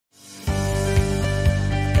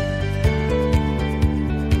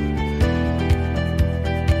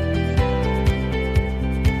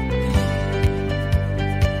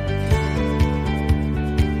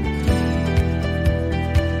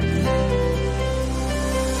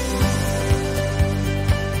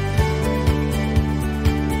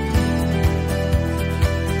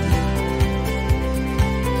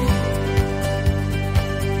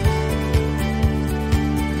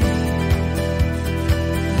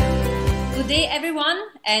day, everyone,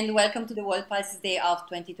 and welcome to the World Pulses Day of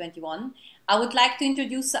 2021. I would like to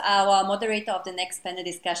introduce our moderator of the next panel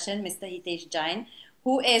discussion, Mr. Hitesh Jain,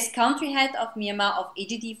 who is country head of Myanmar of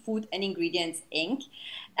AGT Food and Ingredients, Inc.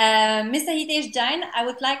 Mr. Hitesh Jain, I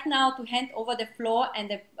would like now to hand over the floor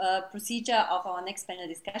and the procedure of our next panel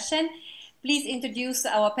discussion. Please introduce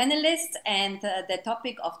our panelists and the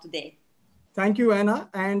topic of today. Thank you, Anna.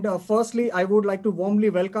 And firstly, I would like to warmly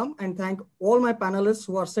welcome and thank all my panelists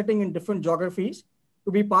who are sitting in different geographies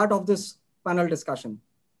to be part of this panel discussion.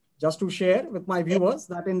 Just to share with my viewers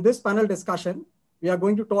that in this panel discussion, we are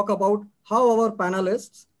going to talk about how our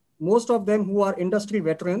panelists, most of them who are industry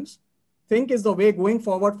veterans, think is the way going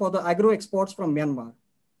forward for the agro exports from Myanmar.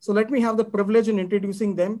 So let me have the privilege in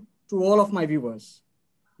introducing them to all of my viewers.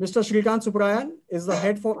 Mr. Shrikant Subrayan is the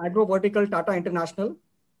head for Agro Vertical Tata International.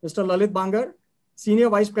 Mr. Lalit Bangar, Senior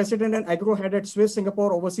Vice President and Agro Head at Swiss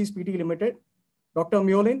Singapore Overseas PT Limited. Dr.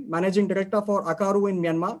 Myolin, Managing Director for Akaru in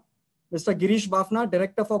Myanmar. Mr. Girish Bafna,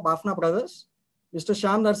 Director for Bafna Brothers. Mr.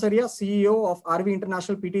 Shyam Narsaria, CEO of RV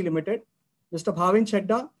International PT Limited. Mr. Bhavin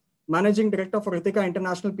Chedda, Managing Director for Ritika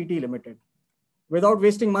International PT Limited. Without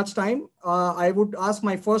wasting much time, I would ask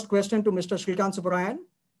my first question to Mr. Shrikant Subrayan.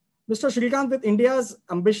 Mr. Shrikant, with India's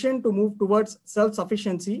ambition to move towards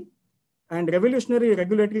self-sufficiency and revolutionary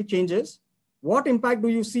regulatory changes, what impact do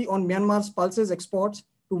you see on Myanmar's pulses exports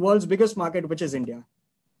to world's biggest market, which is India?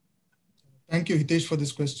 Thank you, Hitesh, for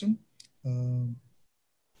this question.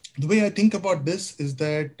 The way I think about this is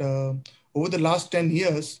that over the last 10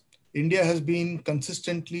 years, India has been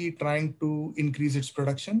consistently trying to increase its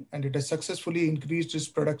production, and it has successfully increased its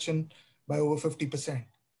production by over 50%.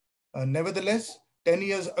 Nevertheless, 10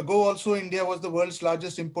 years ago also, India was the world's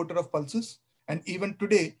largest importer of pulses, and even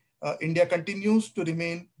today, India continues to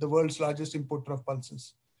remain the world's largest importer of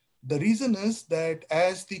pulses. The reason is that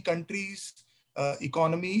as the country's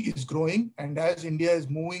economy is growing and as India is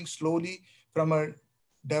moving slowly from a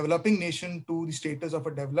developing nation to the status of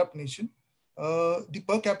a developed nation, the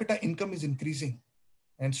per capita income is increasing.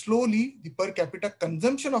 And slowly, the per capita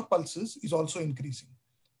consumption of pulses is also increasing.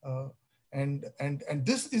 And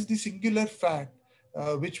this is the singular fact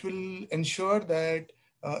which will ensure that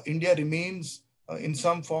India remains in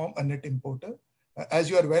some form a net importer. As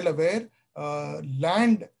you are well aware,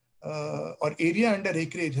 land or area under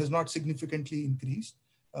acreage has not significantly increased,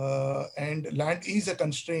 and land is a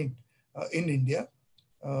constraint in India.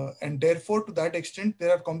 And therefore, to that extent,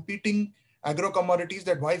 there are competing agro commodities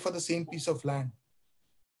that vie for the same piece of land.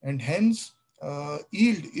 And hence,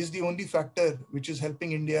 yield is the only factor which is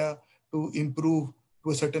helping India to improve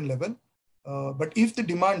to a certain level. But if the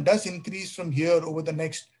demand does increase from here over the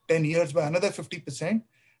next 10 years by another 50%,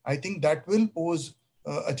 I think that will pose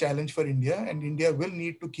a challenge for India, and India will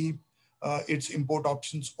need to keep its import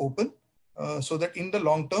options open so that in the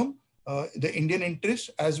long term, the Indian interest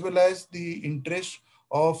as well as the interest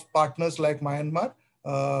of partners like Myanmar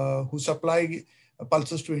who supply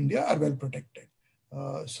pulses to India are well protected.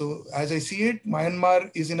 So as I see it,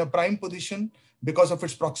 Myanmar is in a prime position because of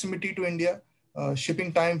its proximity to India.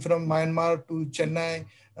 Shipping time from Myanmar to Chennai,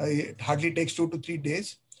 it hardly takes 2 to 3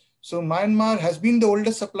 days. So Myanmar has been the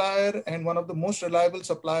oldest supplier and one of the most reliable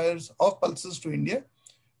suppliers of pulses to India.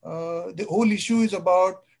 The whole issue is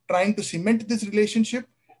about trying to cement this relationship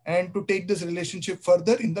and to take this relationship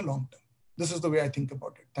further in the long term. This is the way I think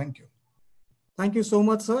about it. Thank you. Thank you so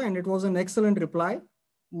much, sir. And it was an excellent reply.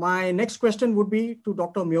 My next question would be to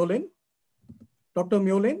Dr. Myolin. Dr.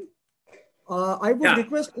 Myolin, I would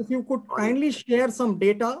request if you could kindly share some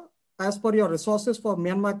data as per your resources for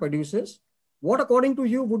Myanmar producers. What, according to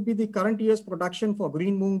you, would be the current year's production for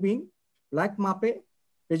green mung bean, black mape,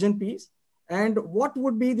 pigeon peas, and what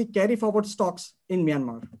would be the carry forward stocks in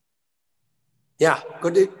Myanmar? Yeah,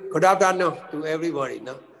 good afternoon to everybody.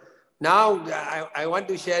 Now I want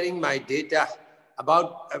to sharing my data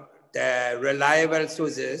about the reliable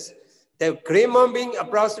sources. The green mung bean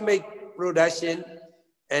approximate production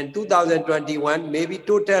in 2021, maybe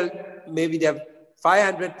total, maybe the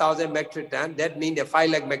 500,000 metric ton. That means the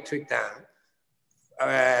 5 lakh metric ton.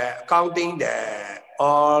 Counting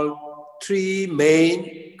all 3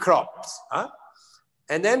 main crops.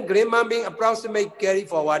 And then green mung bean approximate carry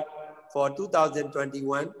forward for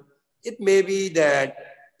 2021. It may be that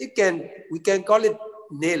we can call it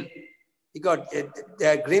nil because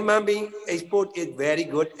the green mung bean export is very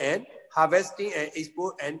good and harvesting and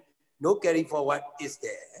export and no carry forward is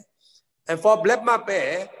there. And for black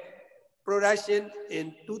mape, production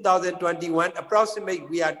in 2021, approximately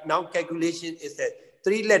we are now calculation is at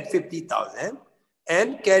 350,000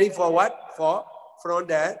 and carry forward from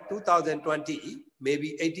the 2020,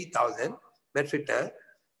 maybe 80,000 metric ton.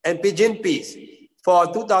 And pigeon peas, For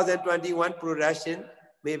 2021 production,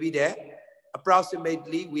 maybe there,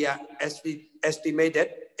 approximately we are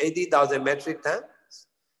estimated 80,000 metric tons.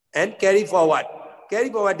 And carry forward. Carry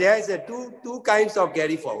forward, there is two kinds of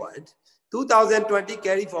carry forward. 2020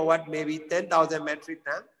 carry forward maybe 10,000 metric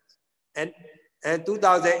tons. And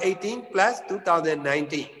 2018 plus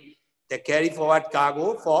 2019. The carry forward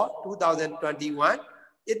cargo for 2021,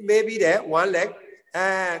 it may be there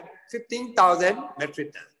 1,15,000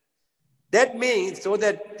 metric tons. That means so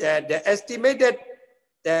that the estimated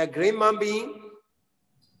green mambing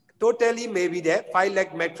totally maybe there 5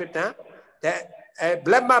 lakh metric tons. The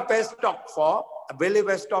black market stock for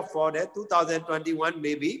available stock for the 2021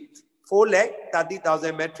 maybe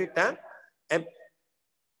 4,30,000 metric tons, and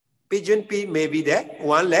pigeon pea may be there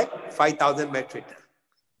 1,05,000 metric tons.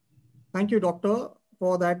 Thank you, Doctor,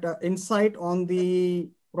 for that insight on the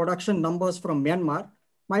production numbers from Myanmar.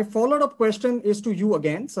 My follow-up question is to you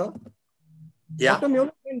again, sir. Yeah. Dr.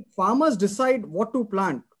 Myola, when farmers decide what to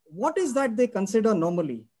plant, what is that they consider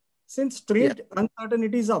normally? Since trade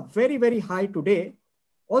uncertainties are very, very high today,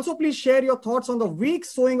 also please share your thoughts on the weak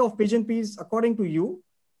sowing of pigeon peas according to you.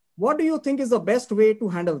 What do you think is the best way to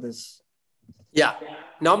handle this? Yeah,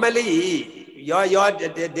 normally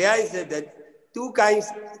there is the two kinds.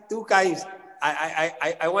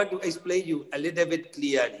 I want to explain you a little bit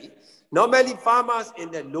clearly. Normally farmers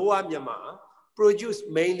in the lower Myanmar produce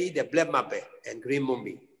mainly the black market and green mung.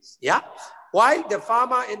 Yeah, while the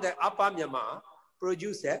farmer in the upper Myanmar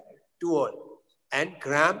produce tuol and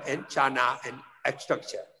gram and chana and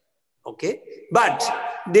extraction. Okay, but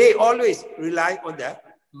they always rely on the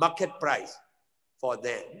market price for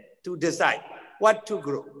them to decide what to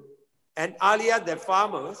grow. And earlier the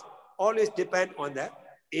farmers always depend on the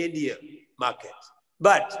Indian market.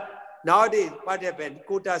 But nowadays what happened,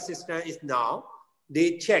 quota system is now,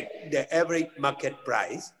 they check the average market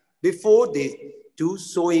price before they do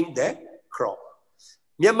sowing the crop.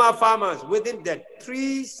 Myanmar farmers within the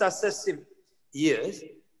 3 successive years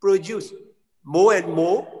produce more and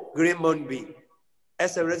more green mung bean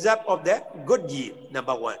as a result of the good yield,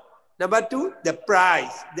 number 1. Number 2, the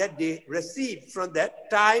price that they receive from that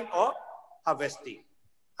time of harvesting.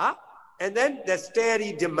 And then the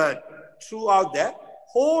steady demand throughout the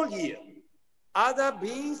whole year. Other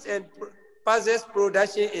beans and pulses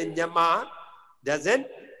production in Myanmar doesn't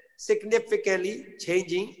significantly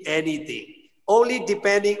changing anything, only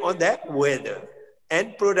depending on the weather,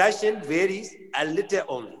 and production varies a little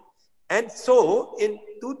only. And so in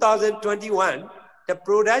 2021, the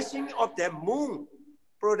production of the mung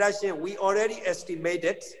production, we already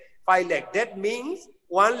estimated 5 lakh. That means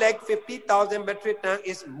 1,50,000 metric tons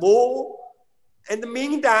is more. In the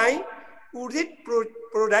meantime, urine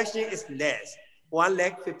production is less,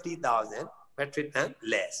 1,50,000 metric tons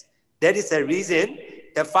less. That is the reason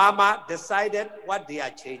the farmer decided what they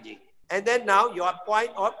are changing. And then now your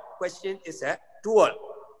point of question is a tuol.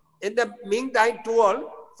 In the meantime, tuol,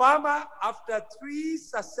 farmer after 3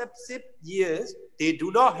 successive years, they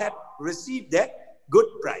do not have received the good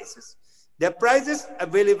prices. The prices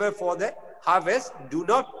available for the harvest do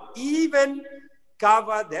not even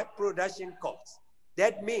cover the production costs.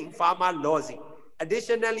 That means farmer losing.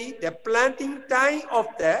 Additionally, the planting time of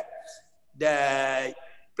the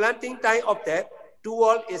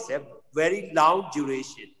tuol is a very long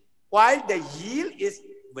duration, while the yield is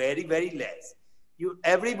very, very less.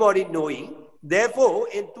 Everybody knowing. Therefore,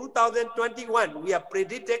 in 2021, we are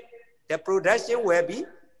predicting the production will be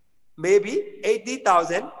maybe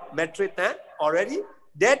 80,000 metric tons already.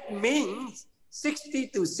 That means 60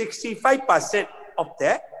 to 65% of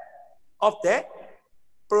the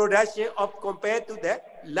production of compared to the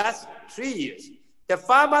last 3 years. The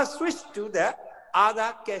farmer switched to the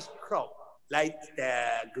other cash crop like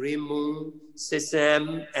the green mung,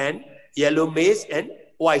 sesame, and yellow maize and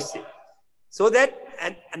white seed. So that,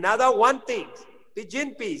 and another one thing,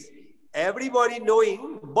 pigeon peas, everybody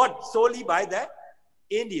knowing bought solely by the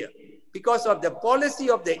India because of the policy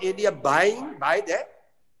of the India buying by the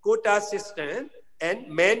quota system, and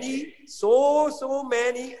many, so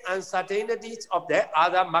many uncertainties of the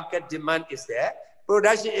other market demand is there.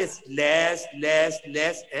 Production is less,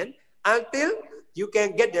 and until you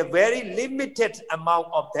can get a very limited amount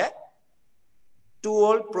of the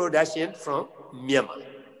tuol production from Myanmar.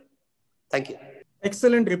 Thank you.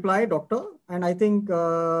 Excellent reply, Doctor. And I think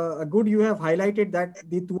good you have highlighted that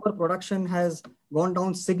the tuber production has gone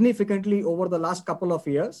down significantly over the last couple of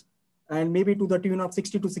years, and maybe to the tune of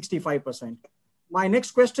 60 to 65%. My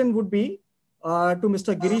next question would be to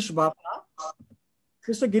Mr. Girish Bhavna.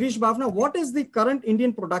 Mr. Girish Bhavna, what is the current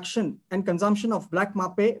Indian production and consumption of black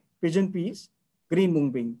mape, pigeon peas, green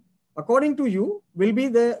mung bean? According to you,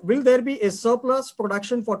 will there be a surplus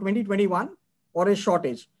production for 2021 or a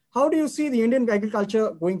shortage? How do you see the Indian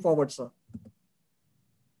agriculture going forward, sir?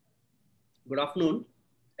 Good afternoon,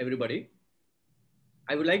 everybody.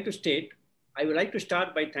 I would like to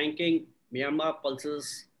start by thanking Myanmar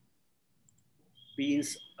Pulses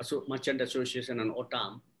Beans Merchant Association and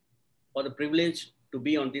OTAM for the privilege to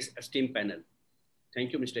be on this esteemed panel.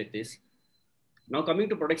 Thank you, Mr. Hitesh. Now coming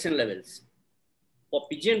to production levels. For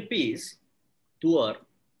pigeon peas tour,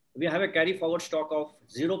 we have a carry forward stock of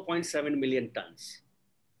 0.7 million tons.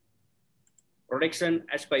 Production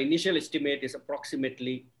as per initial estimate is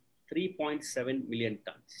approximately 3.7 million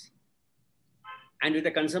tons. And with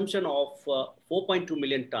a consumption of 4.2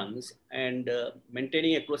 million tons and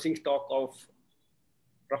maintaining a closing stock of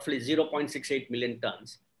roughly 0.68 million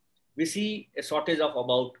tons, we see a shortage of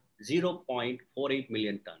about 0.48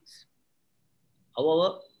 million tons.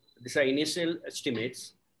 However, these are initial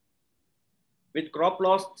estimates. With crop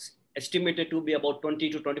loss estimated to be about 20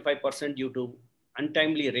 to 25% due to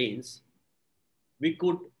untimely rains, we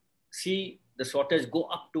could see the shortage go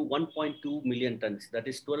up to 1.2 million tons, that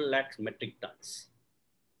is 12 lakhs metric tons.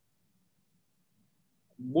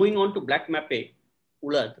 Moving on to black mape,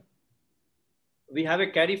 Ulad, we have a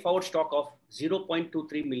carry forward stock of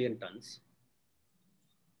 0.23 million tons.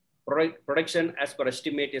 Production as per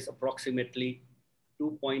estimate is approximately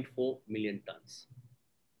 2.4 million tons.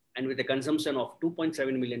 And with a consumption of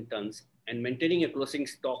 2.7 million tons and maintaining a closing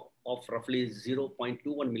stock of roughly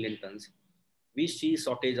 0.21 million tons, we see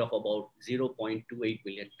shortage of about 0.28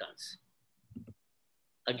 million tons.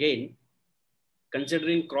 Again,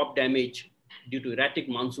 considering crop damage due to erratic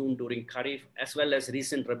monsoon during Kharif as well as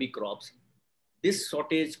recent Rabi crops, this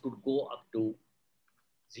shortage could go up to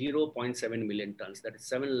 0.7 million tons, that is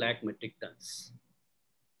 7 lakh metric tons.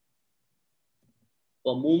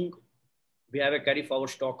 For Moong, we have a carry forward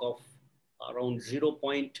stock of around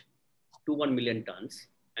 0.21 million tons,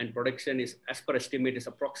 and production is, as per estimate, is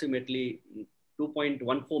approximately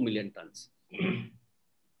 2.14 million tons.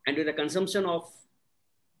 And with a consumption of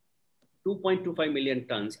 2.25 million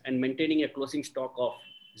tons and maintaining a closing stock of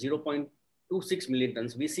 0.26 million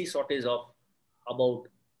tons, we see shortage of about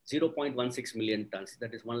 0.16 million tons,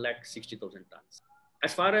 that is 1,60,000 tons.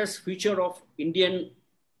 As far as future of Indian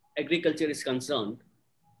agriculture is concerned,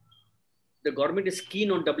 the government is keen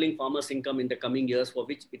on doubling farmers' income in the coming years, for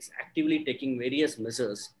which it's actively taking various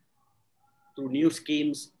measures through new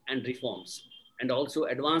schemes and reforms, and also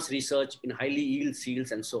advanced research in highly yield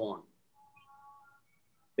seeds and so on.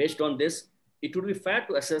 Based on this, it would be fair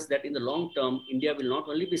to assess that in the long term, India will not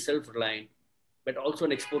only be self-reliant, but also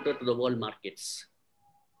an exporter to the world markets.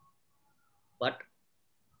 But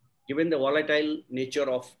given the volatile nature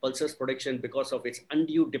of pulses production because of its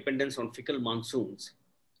undue dependence on fickle monsoons,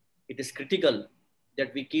 it is critical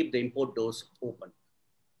that we keep the import doors open.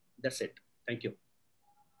 That's it. Thank you.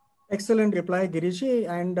 Excellent reply, Girish.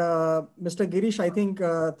 And Mr. Girish, I think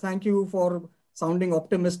thank you for sounding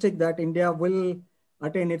optimistic that India will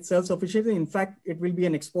attain its self-sufficiency. In fact, it will be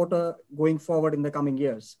an exporter going forward in the coming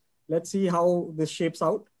years. Let's see how this shapes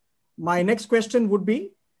out. My next question would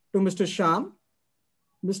be to Mr. Sham.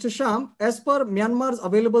 Mr. Sham, as per Myanmar's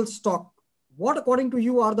available stock, what according to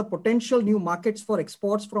you are the potential new markets for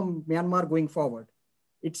exports from Myanmar going forward?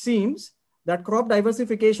 It seems that crop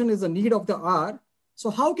diversification is a need of the hour. So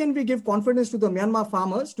how can we give confidence to the Myanmar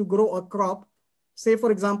farmers to grow a crop, say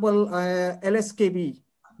for example, LSKB,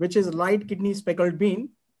 which is light kidney speckled bean,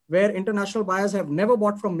 where international buyers have never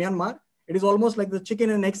bought from Myanmar? It is almost like the chicken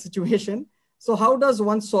and egg situation. So how does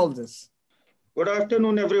one solve this? Good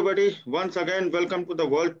afternoon, everybody. Once again, welcome to the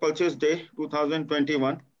World Pulses Day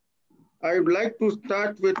 2021. I would like to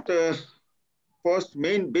start with first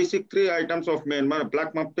main basic three items of Myanmar: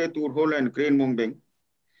 black mapte, turhol, and green mung.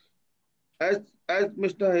 As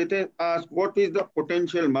Mr. Hite asked, what is the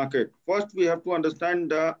potential market? First, we have to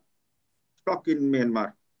understand the stock in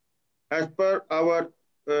Myanmar. As per our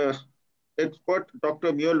expert,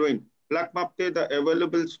 Dr. Myolwin, black mapte, the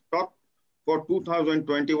available stock for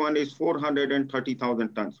 2021 is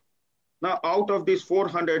 430,000 tons. Now, out of these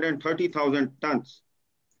 430,000 tons,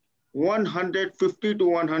 150 to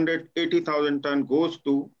 180,000 tons goes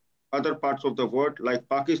to other parts of the world like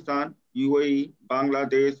Pakistan, UAE,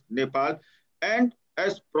 Bangladesh, Nepal, and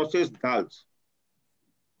as processed dals.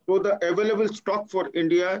 So the available stock for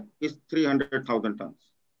India is 300,000 tons.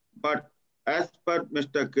 But as per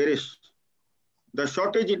Mr. Girish, the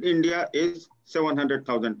shortage in India is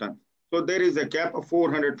 700,000 tons. So there is a gap of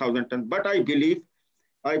 400,000 tons. But I believe,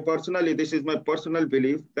 this is my personal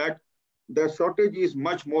belief, that the shortage is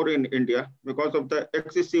much more in India because of the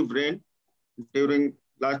excessive rain during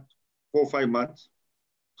last 4-5 months.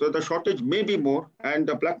 So the shortage may be more, and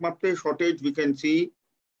the black mapte shortage we can see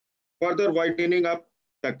further widening up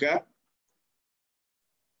the gap.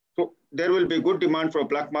 So there will be good demand for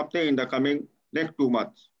black mapte in the coming next 2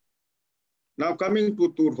 months. Now coming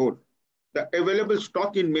to Turhol, the available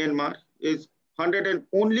stock in Myanmar is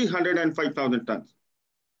only 105,000 tons.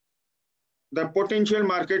 The potential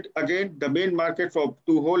market, again, the main market for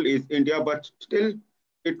Turhol is India, but still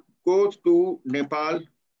it goes to Nepal,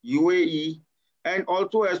 UAE, and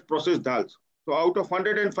also as processed dals. So out of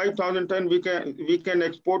 105,000 tons, we can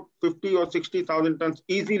export 50 or 60,000 tons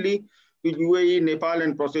easily to UAE, Nepal,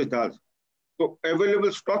 and processed dals. So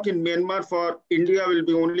available stock in Myanmar for India will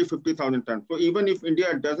be only 50,000 tons. So even if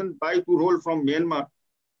India doesn't buy Turhol from Myanmar,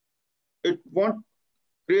 it won't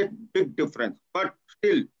create big difference. But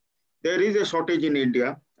still, there is a shortage in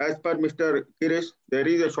India. As per Mr. Kirish, there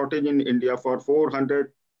is a shortage in India for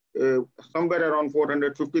somewhere around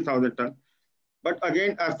 450,000 tons. But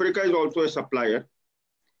again, Africa is also a supplier.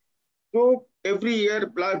 So every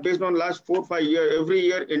year, based on last 4 or 5 years, every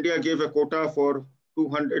year India gave a quota for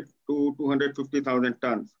 200 to 250,000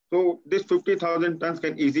 tons. So this 50,000 tons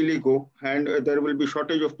can easily go, and there will be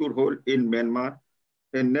shortage of Turhol in Myanmar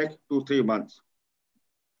in next 2-3 months.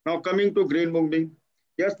 Now coming to green mung bean,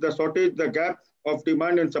 yes, the shortage, the gap of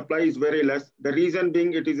demand and supply is very less. The reason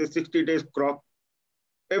being it is a 60 days crop.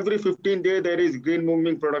 Every 15 days there is green mung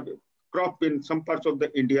bean crop in some parts of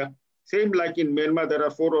the India. Same like in Myanmar, there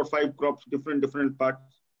are 4 or 5 crops, different parts.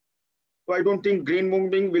 So I don't think green mung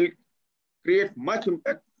bean will create much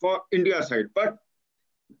impact for India side. But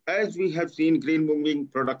as we have seen, green mung bean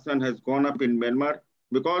production has gone up in Myanmar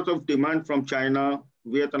because of demand from China,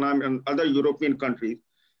 Vietnam, and other European countries.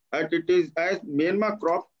 And it is, as Myanmar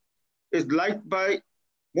crop is liked by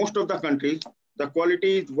most of the countries, the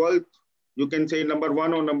quality is worth, you can say, number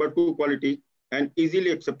 1 or number 2 quality, and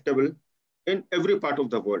easily acceptable in every part of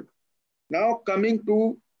the world. Now coming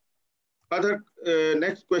to other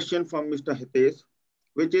next question from Mr. Hitesh,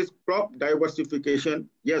 which is crop diversification.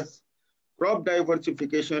 Yes, crop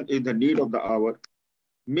diversification is the need of the hour.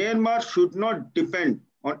 Myanmar should not depend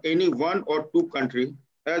on any 1 or 2 countries,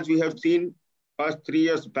 as we have seen past 3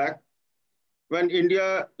 years back, when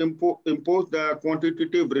India imposed the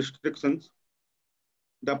quantitative restrictions.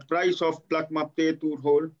 The price of black mapte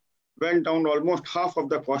Turhol went down almost half of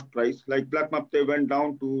the cost price. Like black mapte went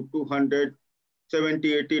down to $270,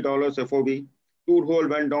 $80 FOB. Turhol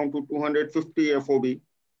went down to $250 FOB.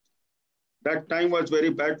 That time was very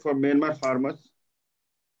bad for Myanmar farmers,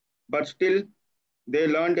 but still they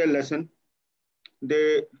learned a lesson.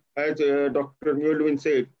 They, as Dr. Mulwin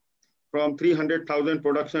said, from 300,000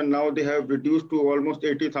 production, now they have reduced to almost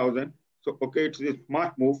 80,000. So, okay, it's a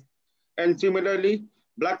smart move. And similarly,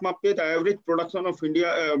 black mapte, the average production of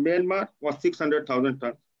Myanmar was 600,000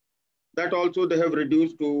 tons. That also they have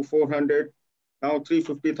reduced to 400, now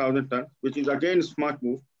 350,000 tons, which is again a smart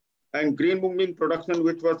move. And green mung bean production,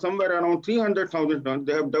 which was somewhere around 300,000 tons,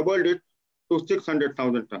 they have doubled it to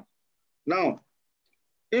 600,000 tons. Now,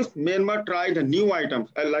 if Myanmar tried new items,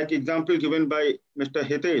 like example given by Mr.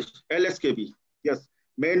 Hitesh, LSKB. Yes,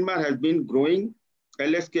 Myanmar has been growing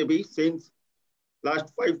LSKB since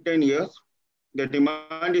last 5-10 years. The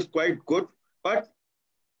demand is quite good, but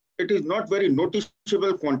it is not very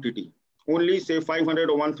noticeable quantity. Only say 500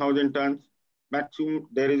 or 1,000 tons maximum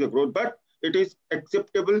there is a growth, but it is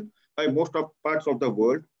acceptable by most of parts of the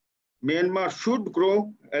world. Myanmar should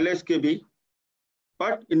grow LSKB,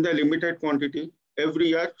 but in the limited quantity. Every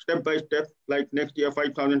year, step by step, like next year,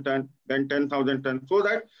 5,000 tons, then 10,000 tons, so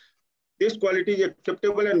that this quality is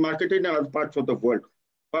acceptable and marketed in other parts of the world.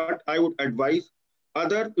 But I would advise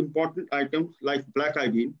other important items like black eye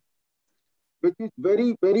bean, which is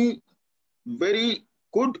very, very, very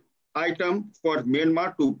good item for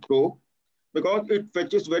Myanmar to grow because it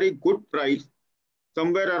fetches very good price,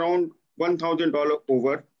 somewhere around $1,000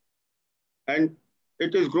 over, and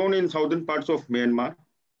it is grown in southern parts of Myanmar.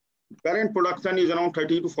 Current production is around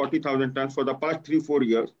 30 to 40,000 tons for the past 3-4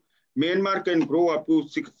 years. Myanmar can grow up to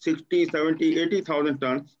 60, 70, 80,000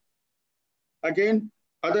 tons. Again,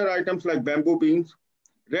 other items like bamboo beans,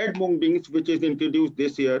 red mung beans, which is introduced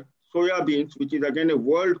this year, soya beans, which is again a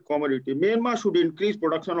world commodity. Myanmar should increase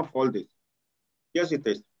production of all this. Yes, it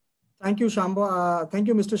is. Thank you, Shamba. Thank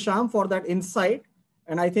you, Mr. Sham, for that insight.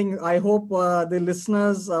 And I hope the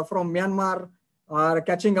listeners from Myanmar are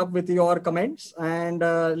catching up with your comments, and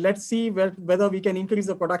let's see whether we can increase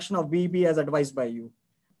the production of BEB as advised by you.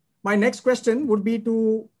 My next question would be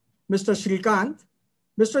to Mr. Shrikant.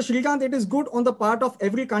 Mr. Shrikant, it is good on the part of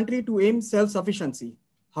every country to aim self-sufficiency.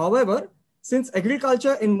 However, since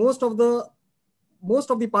agriculture in most of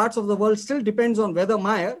the parts of the world still depends on weather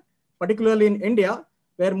mire, particularly in India,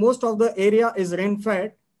 where most of the area is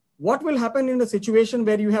rain-fed, what will happen in a situation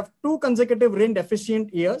where you have 2 consecutive rain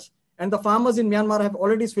deficient years and the farmers in Myanmar have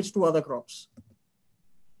already switched to other crops?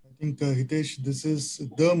 I think, Hitesh, this is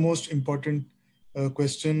the most important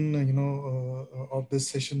question, of this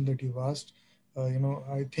session that you've asked.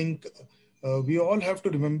 I think we all have to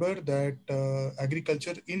remember that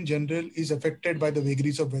agriculture in general is affected by the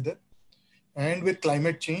vagaries of weather. And with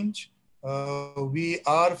climate change, we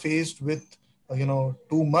are faced with,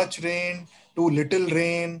 too much rain, too little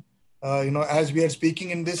rain. As we are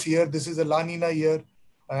speaking in this year, this is a La Nina year.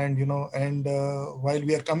 And, while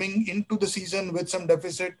we are coming into the season with some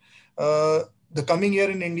deficit, the coming year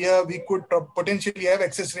in India, we could potentially have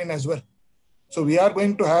excess rain as well. So we are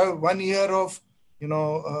going to have 1 year of,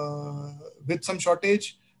 with some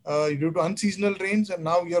shortage due to unseasonal rains. And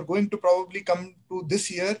now we are going to probably come to this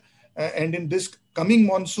year. And in this coming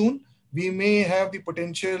monsoon, we may have the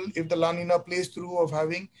potential, if the La Nina plays through, of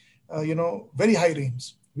having, very high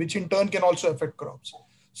rains, which in turn can also affect crops.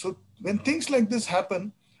 So when things like this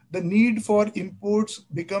happen, the need for imports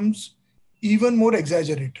becomes even more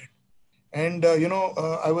exaggerated. And,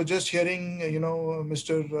 I was just hearing,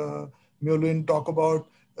 Mr. Myolwin talk about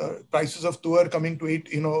prices of tuar coming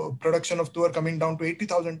to production of tuar coming down to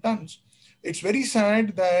 80,000 tons. It's very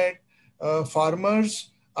sad that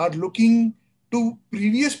farmers are looking to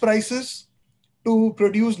previous prices to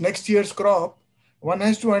produce next year's crop. One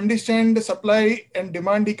has to understand the supply and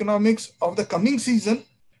demand economics of the coming season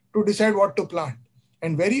to decide what to plant.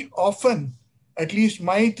 And very often, at least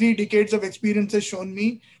my 3 decades of experience has shown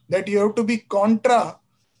me that you have to be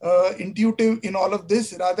intuitive in all of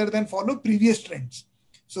this rather than follow previous trends.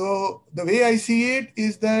 So the way I see it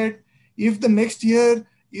is that if the next year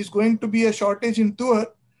is going to be a shortage in tuar,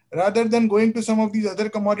 rather than going to some of these other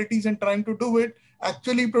commodities and trying to do it,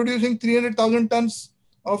 actually producing 300,000 tons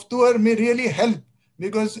of tuar may really help,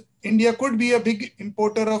 because India could be a big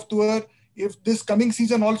importer of tuar if this coming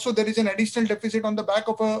season also there is an additional deficit on the back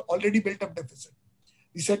of a already built up deficit.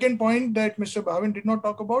 The second point that Mr. Bhavin did not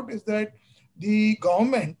talk about is that the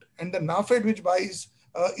government and the NAFED, which buys,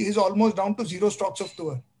 is almost down to 0 stocks of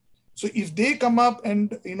tuar. So if they come up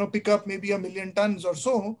and pick up maybe 1 million tons or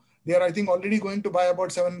so, they are, I think, already going to buy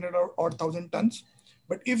about 700,000 tons.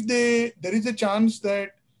 But if there is a chance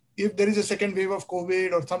that if there is a second wave of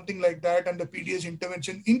COVID or something like that, and the PDS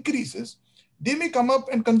intervention increases, they may come up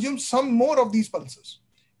and consume some more of these pulses.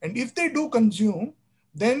 And if they do consume,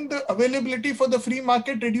 then the availability for the free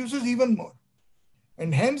market reduces even more.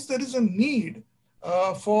 And hence there is a need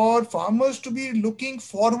for farmers to be looking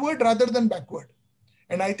forward rather than backward.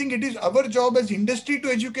 And I think it is our job as industry to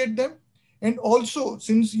educate them. And also,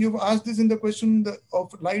 since you've asked this in the question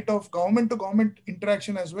of light of government to government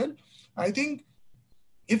interaction as well, I think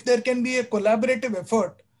if there can be a collaborative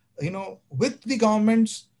effort, with the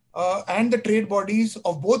governments and the trade bodies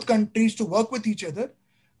of both countries to work with each other,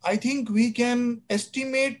 I think we can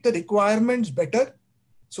estimate the requirements better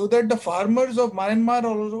so that the farmers of Myanmar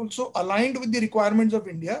are also aligned with the requirements of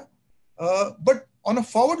India, but on a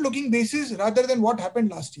forward-looking basis rather than what happened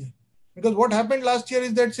last year. Because what happened last year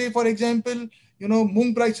is that, say, for example,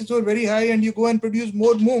 mung prices were very high and you go and produce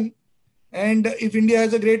more mung. And if India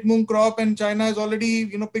has a great mung crop and China has already,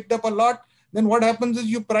 picked up a lot, then what happens is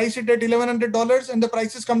you price it at $1,100 and the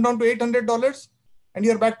prices come down to $800 and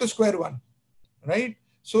you're back to square one, right?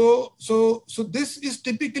 So this is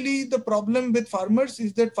typically the problem with farmers,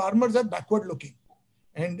 is that farmers are backward looking.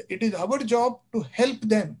 And it is our job to help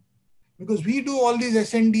them, because we do all these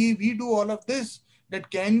S&D, we do all of this, that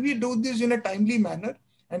can we do this in a timely manner?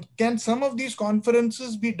 And can some of these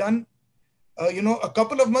conferences be done, a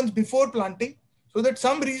couple of months before planting, so that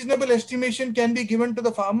some reasonable estimation can be given to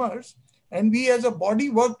the farmers, and we as a body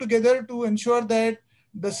work together to ensure that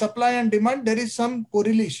the supply and demand, there is some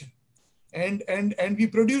correlation, and we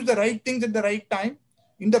produce the right things at the right time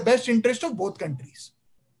in the best interest of both countries.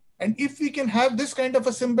 And if we can have this kind of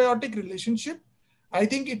a symbiotic relationship, I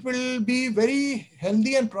think it will be very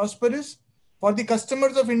healthy and prosperous for the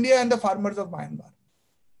customers of India and the farmers of Myanmar.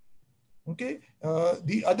 Okay.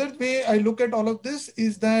 The other way I look at all of this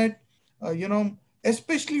is that,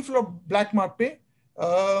 especially for black market,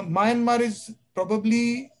 Myanmar is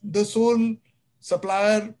probably the sole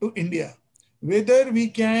supplier to India. Whether we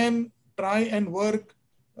can try and work,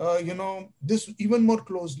 this even more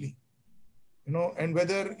closely, and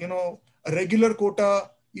whether, a regular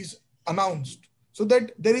quota is announced, so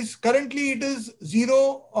that there is currently it is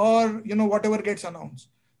 0 or, whatever gets announced.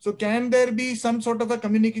 So can there be some sort of a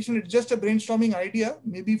communication? It's just a brainstorming idea,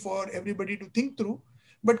 maybe for everybody to think through,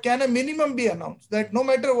 but can a minimum be announced that no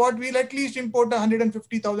matter what, we'll at least import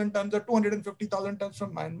 150,000 tons or 250,000 tons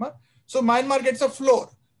from Myanmar, So Myanmar gets a floor.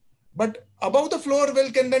 But above the floor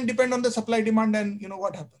will can then depend on the supply demand and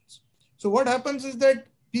what happens. So what happens is that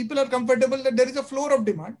people are comfortable that there is a floor of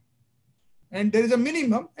demand and there is a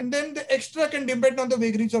minimum, and then the extra can depend on the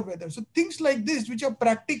vagaries of weather. So things like this, which are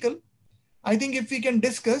practical, I think if we can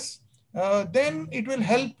discuss, then it will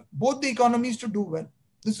help both the economies to do well.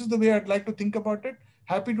 This is the way I'd like to think about it.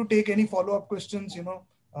 Happy to take any follow-up questions,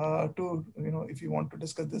 if you want to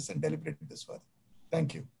discuss this and deliberate this further.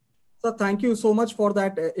 Thank you. So thank you so much for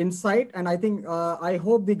that insight. And I think, I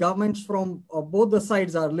hope the governments from both the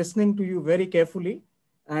sides are listening to you very carefully.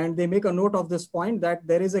 And they make a note of this point that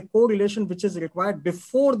there is a correlation which is required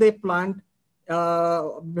before they plant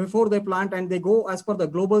and they go as per the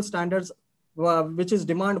global standards, which is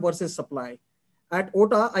demand versus supply. At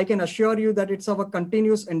OTA, I can assure you that it's our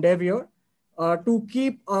continuous endeavor to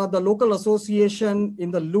keep the local association in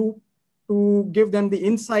the loop, to give them the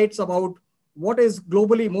insights about what is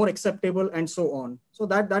globally more acceptable and so on. So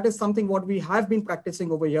that is something what we have been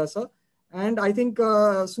practicing over here, sir. And I think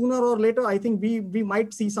sooner or later, I think we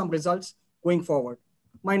might see some results going forward.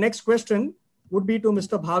 My next question would be to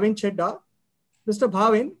Mr. Bhavin Chedda. Mr.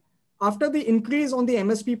 Bhavin, after the increase on the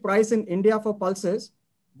MSP price in India for pulses,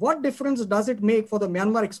 what difference does it make for the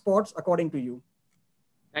Myanmar exports according to you?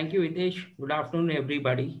 Thank you, Hitesh. Good afternoon,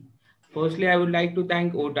 everybody. Firstly, I would like to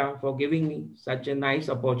thank OTA for giving me such a nice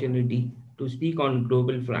opportunity to speak on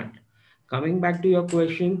global front. Coming back to your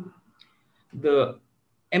question, the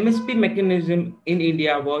MSP mechanism in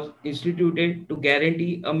India was instituted to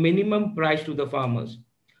guarantee a minimum price to the farmers.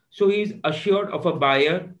 So he is assured of a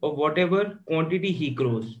buyer of whatever quantity he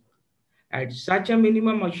grows. At such a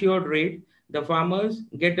minimum assured rate, the farmers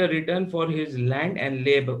get a return for his land and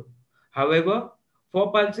labor. However,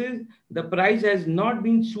 for pulses, the price has not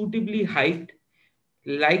been suitably hiked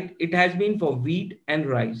like it has been for wheat and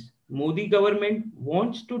rice. Modi government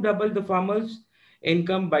wants to double the farmers'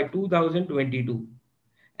 income by 2022.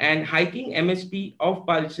 And hiking MSP of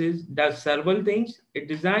pulses does several things. It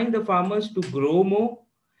designs the farmers to grow more,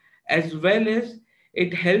 as well as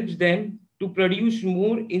it helps them to produce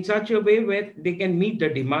more in such a way where they can meet the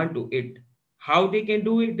demand to it. How they can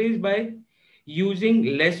do it is by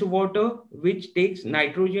using less water, which takes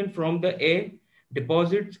nitrogen from the air,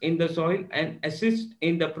 deposits in the soil, and assists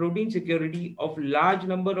in the protein security of large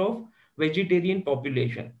number of vegetarian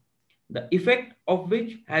population. The effect of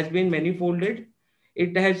which has been manifolded.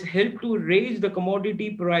 It has helped to raise the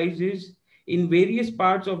commodity prices in various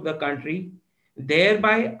parts of the country,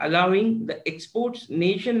 thereby allowing the exports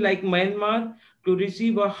nation like Myanmar to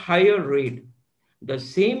receive a higher rate. The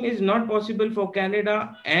same is not possible for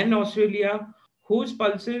Canada and Australia, whose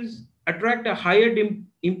pulses attract a higher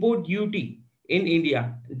import duty in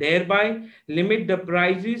India, thereby limit the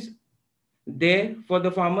prices there for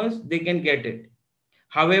the farmers, they can get it.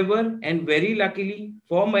 However, and very luckily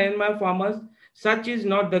for Myanmar farmers, such is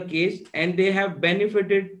not the case, and they have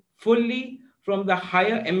benefited fully from the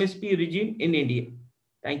higher MSP regime in India.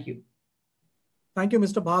 Thank you. Thank you,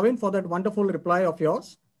 Mr. Bhavin, for that wonderful reply of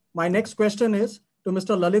yours. My next question is to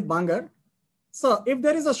Mr. Lalit Bangar. Sir, if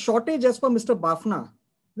there is a shortage as per Mr. Bafna,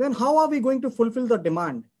 then how are we going to fulfill the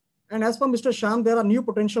demand? And as per Mr. Sham, there are new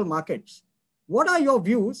potential markets. What are your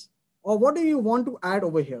views, or what do you want to add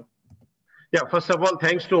over here? Yeah, first of all,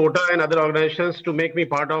 thanks to OTA and other organizations to make me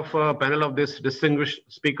part of a panel of this distinguished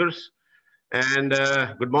speakers. And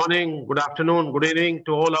good morning, good afternoon, good evening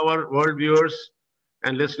to all our world viewers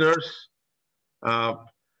and listeners. Mr.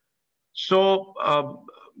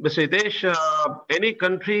 Hitesh, any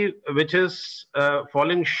country which is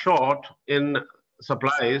falling short in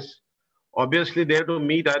supplies, obviously they have to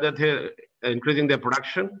meet either increasing their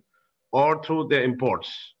production or through their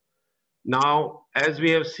imports. Now, as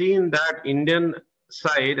we have seen that Indian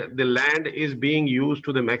side, the land is being used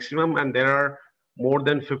to the maximum, and there are more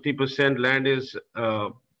than 50% land is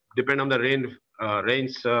depend on the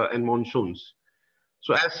rains and monsoons.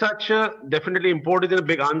 So as such, definitely import is a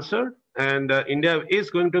big answer, and India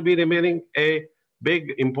is going to be remaining a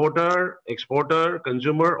big importer, exporter,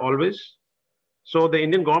 consumer always. So the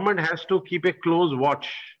Indian government has to keep a close watch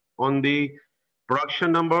on the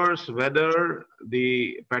production numbers, whether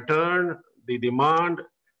the pattern, the demand,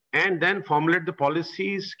 and then formulate the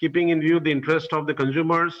policies, keeping in view the interest of the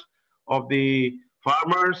consumers, of the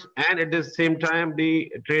farmers, and at the same time,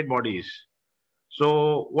 the trade bodies.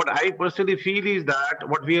 So what I personally feel is that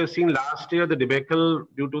what we have seen last year, the debacle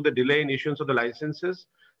due to the delay in issuance of the licenses,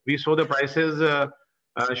 we saw the prices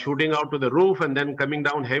shooting out to the roof and then coming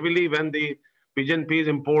down heavily when the pigeon peas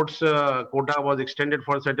imports quota was extended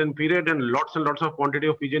for a certain period, and lots of quantity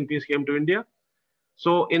of pigeon peas came to India.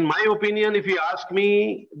 So in my opinion, if you ask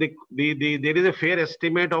me, there is a fair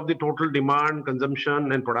estimate of the total demand,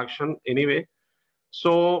 consumption and production anyway.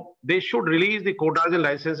 So they should release the quotas and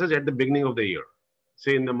licenses at the beginning of the year,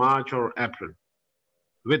 say in the March or April,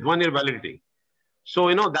 with 1 year validity. So,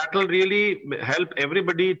 that will really help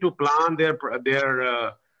everybody to plan their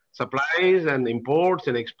supplies and imports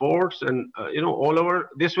and exports and, all over.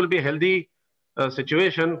 This will be a healthy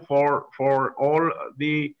situation for all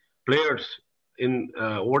the players in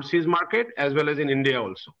overseas market as well as in India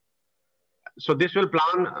also. So this will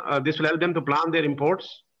help them to plan their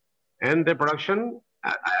imports and their production.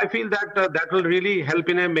 I feel that that will really help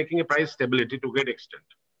in making a price stability to a great extent.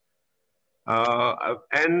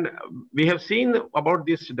 And we have seen about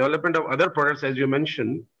this development of other products, as you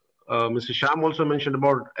mentioned. Mr. Sham also mentioned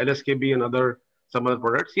about LSKB and some other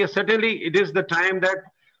products. Yes, certainly it is the time that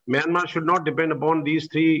Myanmar should not depend upon these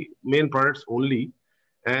three main products only.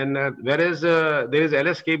 And whereas there is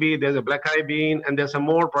LSKB, there's a black eye bean, and there's some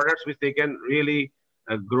more products which they can really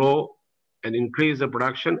grow and increase the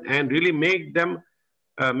production and really make them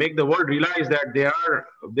make the world realize that there are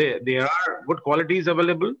good qualities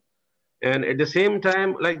available. And at the same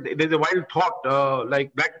time, like there's a wild thought,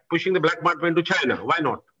 like pushing the black market into China. Why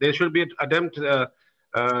not? There should be an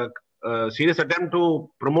serious attempt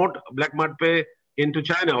to promote black market into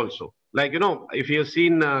China also. Like, if you have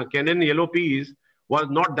seen Kenyan yellow peas was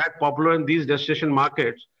not that popular in these destination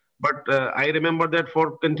markets. But I remember that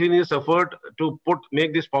for continuous effort to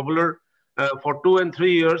make this popular for 2 to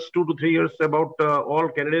 3 years, about all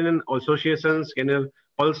Canadian associations,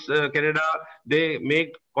 Pulse Canada, they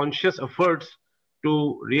make conscious efforts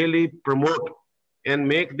to really promote and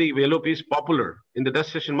make the yellow peas popular in the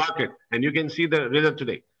destination market. And you can see the result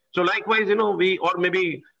today. So likewise, or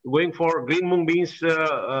maybe going for green mung beans,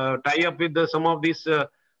 tie up with some of these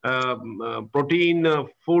protein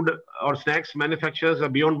food or snacks manufacturers,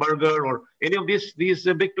 Beyond Burger or any of these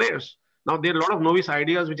big players. Now there are a lot of novice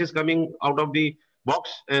ideas which is coming out of the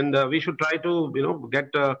box, and we should try to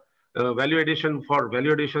get value addition,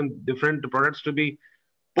 different products to be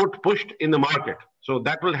pushed in the market. So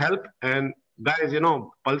that will help. And guys,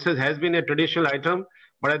 pulses has been a traditional item,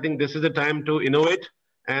 but I think this is the time to innovate,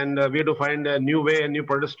 and we have to find a new way and new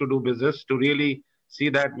products to do business to really see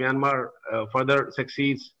that Myanmar further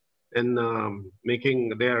succeeds in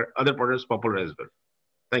making their other products popular as well.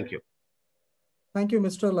 Thank you. Thank you,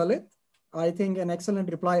 Mr. Lalit. I think an excellent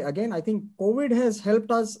reply. Again, I think COVID has helped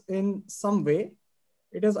us in some way.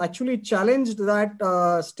 It has actually challenged that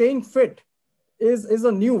staying fit is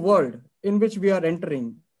a new world in which we are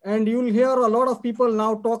entering. And you'll hear a lot of people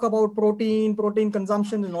now talk about protein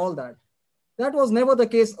consumption and all that. That was never the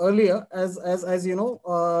case earlier, as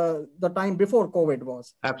the time before COVID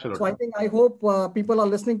was. Absolutely. So I hope people are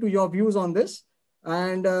listening to your views on this,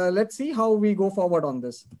 and let's see how we go forward on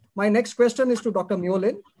this. My next question is to Dr.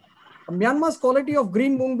 Myolin. Myanmar's quality of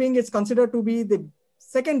green mung bean is considered to be the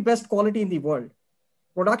second best quality in the world.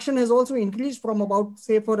 Production has also increased from about,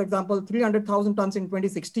 say, for example, 300,000 tons in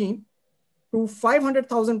 2016 to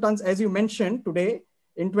 500,000 tons, as you mentioned today,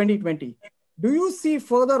 in 2020. Do you see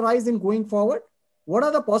further rise in going forward? What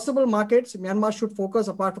are the possible markets Myanmar should focus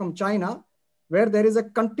apart from China, where there is a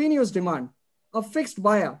continuous demand, a fixed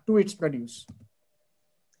buyer to its produce?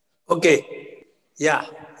 Okay. Yeah,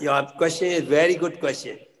 your question is very good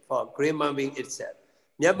question for green mung bean itself.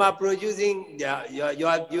 Myanmar producing,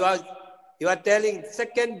 you are telling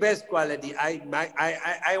second best quality.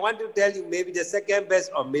 I want to tell you maybe the second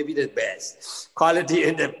best or maybe the best quality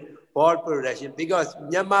in the world production, because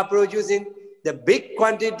Myanmar producing the big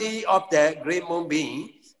quantity of the green mung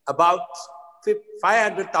bean, about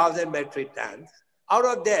 500,000 metric tons. Out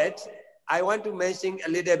of that, I want to mention a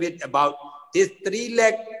little bit about this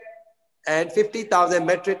 350,000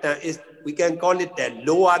 metric tons. We can call it the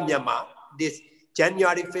lower Myanmar. This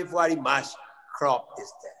January, February, March crop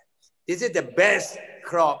is there. This is the best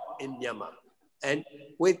crop in Myanmar. And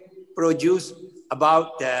we produce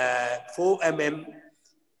about 4 mm,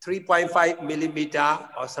 3.5 millimeter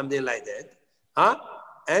or something like that.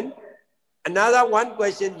 And another one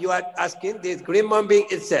question you are asking, this green mung bean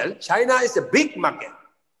itself, China is a big market.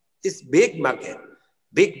 It's big market,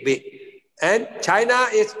 big. And China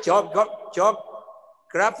is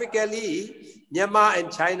geographically, Myanmar and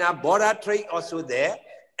China border trade also there,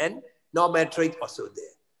 and normal trade also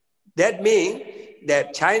there. That means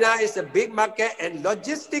that China is a big market, and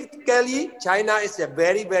logistically, China is a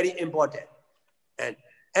very, very important. And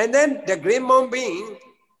then the green mung bean,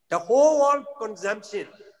 the whole world consumption,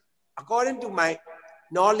 according to my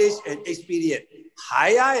knowledge and experience,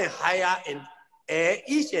 higher and higher in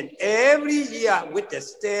each and every year with the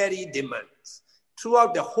steady demands.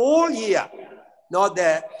 Throughout the whole year, not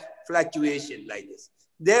the fluctuation like this.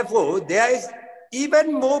 Therefore, there is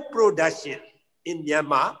even more production in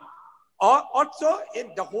Myanmar, or also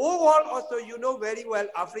in the whole world. Also, you know very well,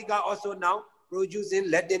 Africa also now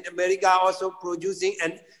producing, Latin America also producing,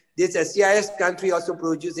 and this CIS country also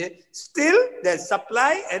producing. Still, the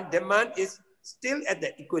supply and demand is still at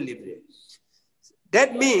the equilibrium.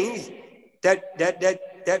 That means that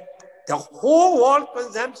the whole world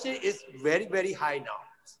consumption is very, very high now.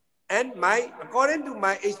 And according to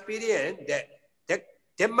my experience, that the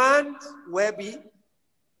demand will be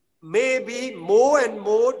maybe more and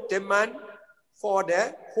more demand for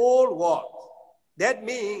the whole world. That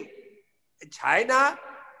means China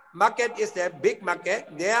market is a big market.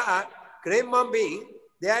 There are green mung bean.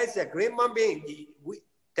 There is a green mung bean.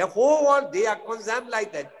 The whole world, they are consumed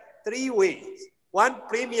like that 3 ways. One,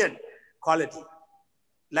 premium quality,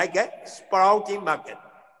 like a sprouting market,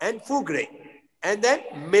 and food grade, and then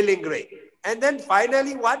milling grade. And then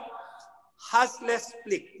finally what? Hustless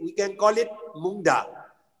split. We can call it mung dal.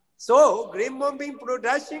 So green mung bean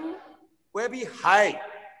production will be high,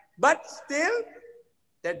 but still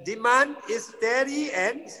the demand is steady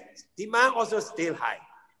and demand also still high.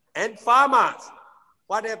 And farmers,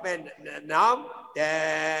 what happened now?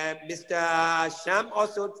 Mr. Sham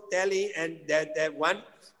also telling, and they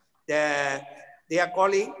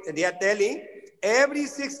are telling every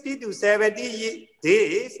 60 to 70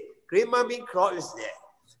 days, green mung bean crop is there.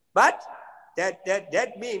 But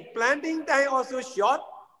that means planting time also short,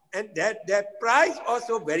 and that price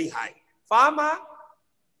also very high. Farmer,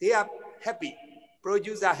 they are happy.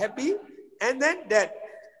 Producers are happy, and then that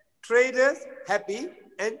traders happy,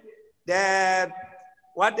 and the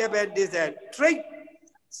whatever this trade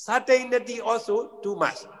certainty also too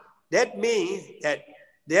much. That means that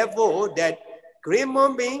therefore that green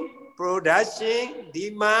mung bean production,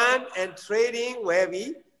 demand, and trading will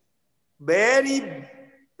be very,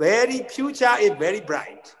 very future is very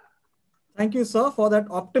bright. Thank you, sir, for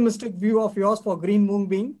that optimistic view of yours for green mung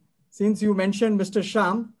bean. Since you mentioned Mr.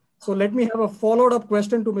 Sham, so let me have a followed-up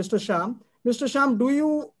question to Mr. Sham. Mr. Sham, do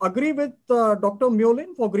you agree with Dr.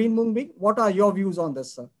 Myolin for green mung bean? What are your views on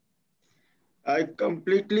this, sir? I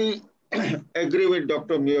completely agree with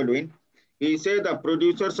Dr. Myolin. He said the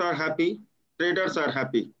producers are happy, traders are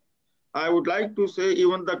happy. I would like to say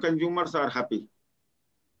even the consumers are happy.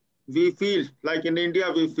 We feel, like in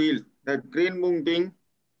India, we feel that green mung bean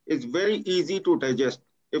is very easy to digest.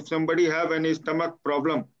 If somebody have any stomach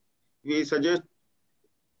problem, we suggest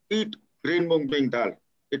eat green mung bean dal.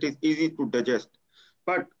 It is easy to digest.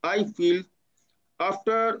 But I feel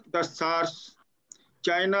after the SARS,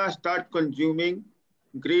 China start consuming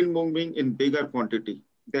green mung bean in bigger quantity.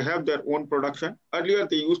 They have their own production. Earlier,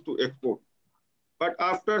 they used to export. But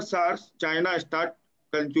after SARS, China start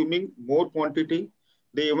consuming more quantity.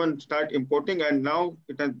 They even start importing, and now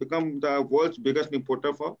it has become the world's biggest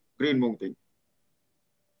importer for green mung bean.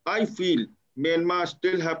 I feel Myanmar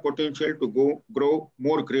still have potential to grow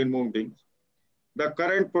more green mung beans. The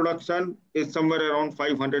current production is somewhere around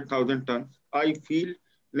 500,000 tons. I feel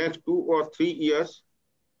next 2 or 3 years,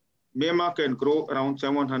 Myanmar can grow around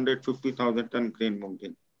 750,000 ton green mung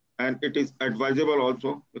bean. And it is advisable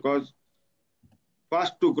also because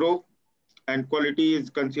fast to grow and quality is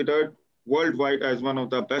considered worldwide as one of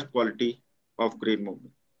the best quality of green mung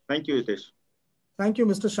bean. Thank you, Hitesh. Thank you,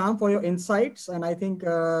 Mr. Sham, for your insights. And I think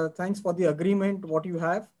thanks for the agreement, what you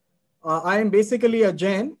have. I am basically a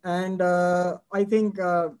Jain, and I think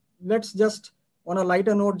let's just, on a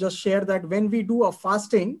lighter note, just share that when we do a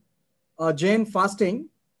fasting, Jain fasting,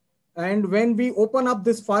 and when we open up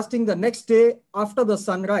this fasting the next day after the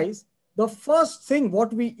sunrise, the first thing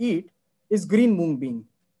what we eat is green mung bean.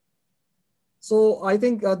 So I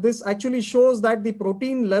think this actually shows that the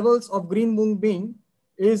protein levels of green mung bean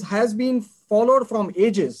has been followed from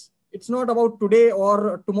ages. It's not about today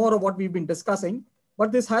or tomorrow what we've been discussing,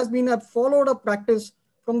 but this has been a followed up practice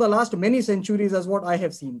from the last many centuries as what I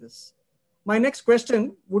have seen this. My next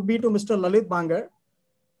question would be to Mr. Lalit Bangar.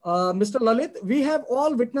 Mr. Lalit, we have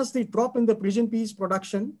all witnessed the drop in the pigeon peas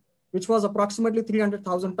production, which was approximately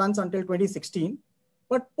 300,000 tons until 2016.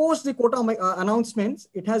 But post the quota announcements,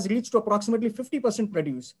 it has reached to approximately 50%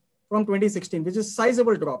 produce from 2016, which is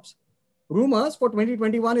sizable drops. Rumors for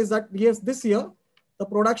 2021 is that this year, the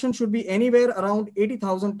production should be anywhere around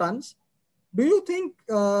 80,000 tons. Do you think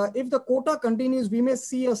if the quota continues, we may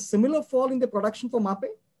see a similar fall in the production for MAPE?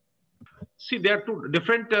 See, there are two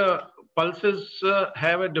different pulses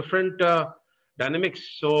have a different dynamics.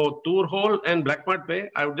 So Turhole and Black Mud Pay,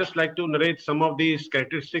 I would just like to narrate some of these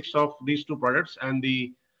characteristics of these two products and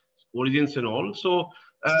the origins and all. So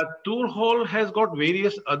Turhole has got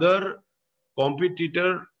various other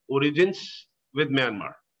competitor origins with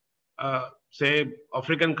Myanmar. Say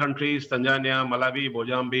African countries, Tanzania, Malawi,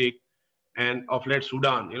 Mozambique, and of late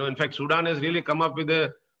Sudan. In fact, Sudan has really come up with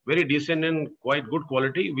a very decent and quite good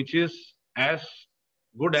quality, which is as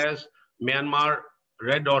good as Myanmar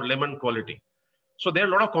red or lemon quality. So there are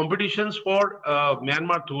a lot of competitions for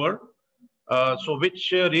Myanmar tour, so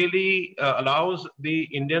which really allows the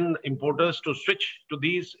Indian importers to switch to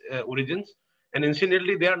these origins. And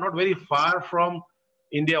incidentally, they are not very far from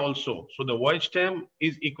India also. So the voyage time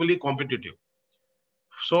is equally competitive.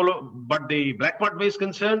 So, but the black mud pay is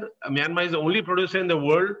concerned, Myanmar is the only producer in the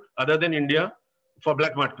world other than India for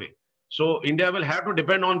black mud pay. So India will have to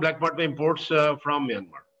depend on black mud pay imports from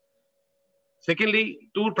Myanmar. Secondly,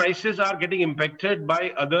 tour prices are getting impacted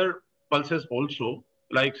by other pulses also,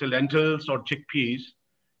 like say, lentils or chickpeas,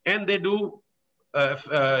 and they do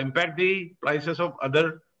impact the prices of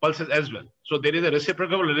other pulses as well. So there is a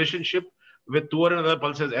reciprocal relationship with tour and other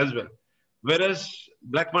pulses as well. Whereas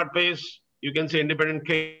black mud pay is, you can say, independent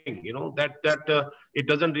king, that it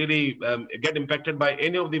doesn't really get impacted by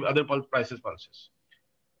any of the other pulses.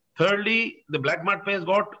 Thirdly, the black mud pay has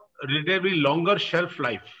got relatively longer shelf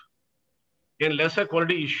life and lesser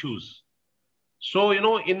quality issues. So,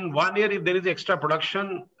 in 1 year, if there is extra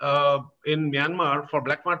production in Myanmar for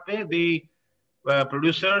black mud pay, the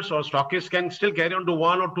producers or stockists can still carry on to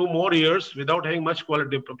 1 or 2 more years without having much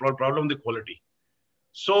quality problem with quality.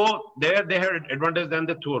 So there they have advantage than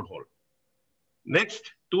the tour hall.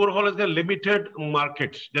 Next, tour hall is the limited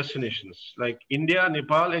markets, destinations like India,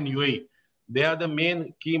 Nepal, and UAE. They are the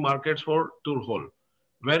main key markets for tour hall.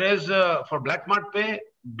 Whereas for black mud pay,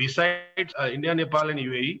 besides India, Nepal, and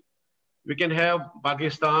UAE, we can have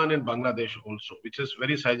Pakistan and Bangladesh also, which is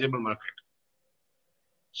very sizable market.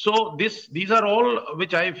 So these are all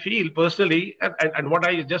which I feel personally, and what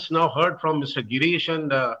I just now heard from Mr. Girish and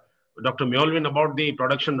Dr. Myolwin about the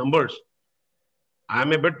production numbers,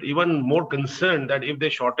 I'm a bit even more concerned that if the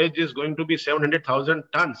shortage is going to be 700,000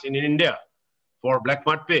 tons in India for black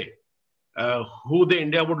mud pay, who the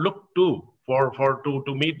India would look to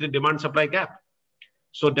to meet the demand supply gap.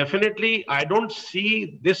 So definitely, I don't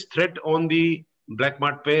see this threat on the black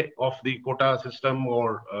mud pay of the quota system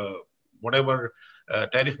or whatever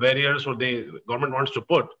tariff barriers or the government wants to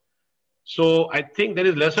put. So I think there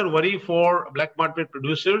is lesser worry for black mud pay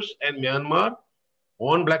producers and Myanmar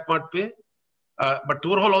on black mud pay. But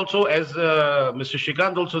tour hall also, as Mr.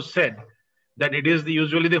 Shrikant also said, that it is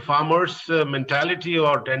usually the farmers' mentality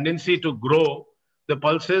or tendency to grow the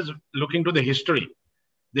pulses looking to the history.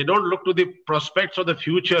 They don't look to the prospects of the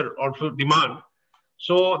future or for demand.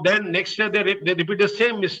 So then next year they repeat the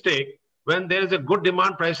same mistake. When there is a good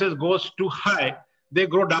demand, prices goes too high, they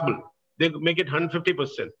grow double. They make it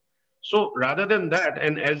 150%. So rather than that,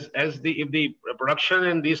 and if the production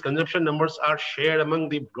and these consumption numbers are shared among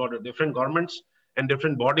the different governments and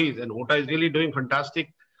different bodies, and OTA is really doing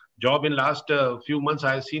fantastic job in last few months.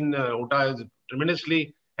 I've seen OTA is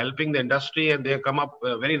tremendously helping the industry, and they have come up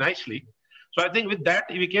very nicely. So I think with that,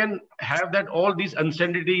 we can have that all these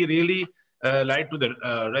uncertainty really lied to the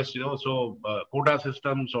rest, so quota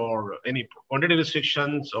systems or any quantity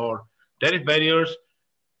restrictions or tariff barriers.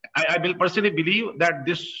 I will personally believe that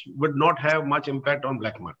this would not have much impact on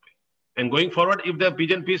black market. And going forward, if the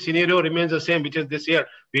pigeon pea scenario remains the same, which is this year,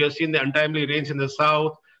 we have seen the untimely rains in the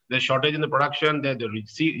south, the shortage in the production, the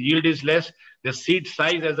yield is less, the seed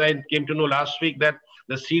size, as I came to know last week, that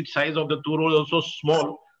the seed size of the tour is also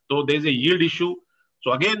small, so there is a yield issue.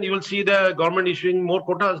 So again, you will see the government issuing more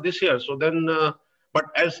quotas this year. So then, but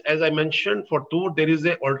as I mentioned, for tour, there is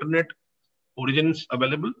a alternate origins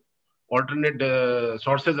available, alternate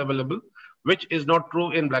sources available, which is not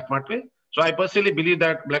true in black market. So I personally believe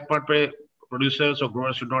that black market producers or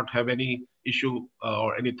growers should not have any issue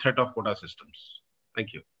or any threat of quota systems.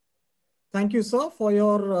 Thank you. Thank you, sir, for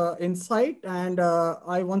your insight. And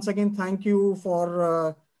I once again thank you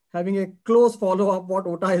for having a close follow-up what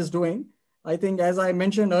OTA is doing. I think, as I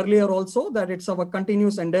mentioned earlier also, that it's our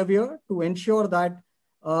continuous endeavor to ensure that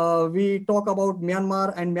we talk about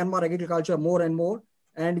Myanmar and Myanmar agriculture more and more.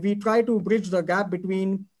 And we try to bridge the gap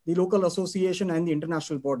between the local association and the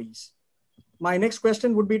international bodies. My next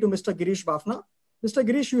question would be to Mr. Girish Bafna. Mr.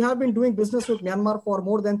 Girish, you have been doing business with Myanmar for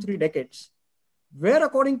more than 3 decades. Where,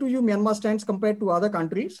 according to you, Myanmar stands compared to other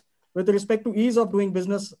countries with respect to ease of doing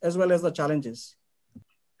business as well as the challenges?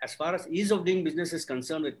 As far as ease of doing business is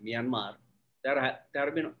concerned with Myanmar, there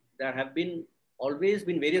have always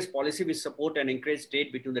been various policies which support and encourage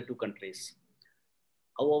trade between the two countries.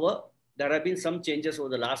 However, there have been some changes over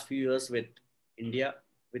the last few years with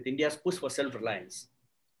India's push for self-reliance,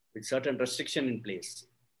 with certain restriction in place,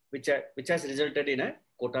 which has resulted in a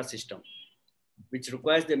quota system. which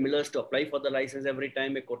requires the millers to apply for the license every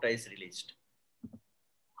time a quota is released.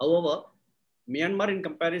 However, Myanmar, in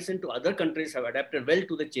comparison to other countries, have adapted well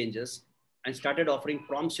to the changes and started offering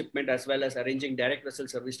prompt shipment as well as arranging direct vessel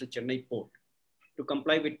service to Chennai port to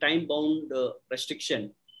comply with time-bound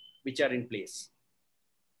restriction which are in place.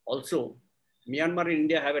 Also, Myanmar and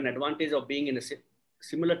India have an advantage of being in a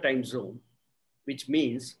similar time zone, which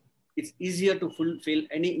means it's easier to fulfill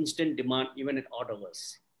any instant demand even at odd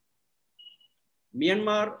hours.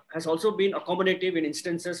 Myanmar has also been accommodative in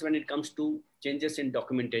instances when it comes to changes in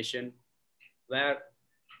documentation, where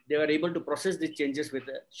they were able to process the changes with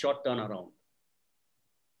a short turnaround.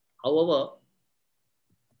 However,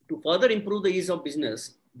 to further improve the ease of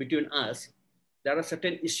business between us, there are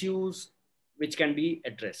certain issues which can be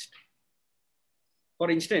addressed. For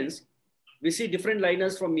instance, we see different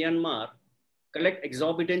liners from Myanmar collect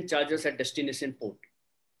exorbitant charges at destination port,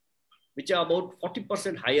 which are about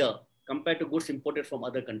 40% higher compared to goods imported from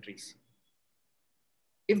other countries.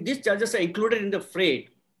 If these charges are included in the freight,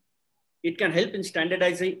 it can help in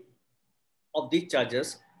standardizing of these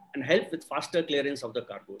charges and help with faster clearance of the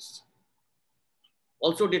cargoes.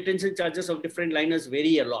 Also, detention charges of different liners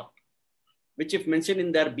vary a lot, which if mentioned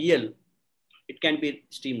in their BL, it can be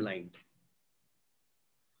streamlined.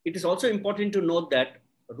 It is also important to note that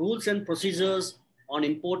rules and procedures on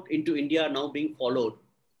import into India are now being followed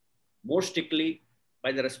more strictly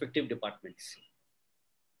by the respective departments,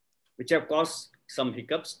 which have caused some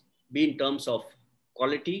hiccups, be in terms of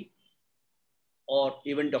quality or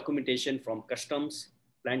even documentation from customs,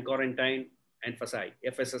 plant quarantine, and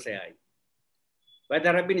FSSAI, where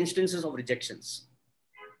there have been instances of rejections.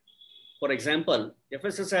 For example,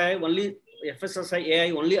 FSSAI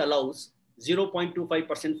only allows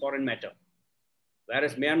 0.25% foreign matter,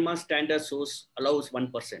 whereas Myanmar standard source allows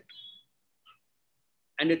 1%.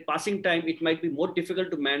 And with passing time, it might be more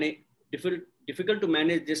difficult to manage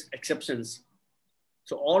these exceptions.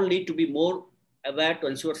 So all need to be more aware to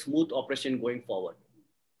ensure smooth operation going forward.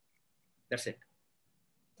 That's it.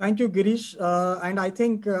 Thank you, Girish. And I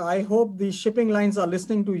think, I hope the shipping lines are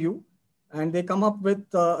listening to you and they come up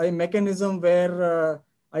with a mechanism where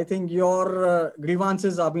I think your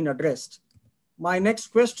grievances are being addressed. My next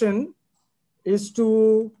question is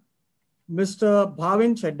to Mr.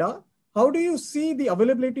 Bhavin Chedda. How do you see the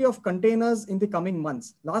availability of containers in the coming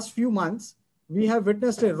months? Last few months, we have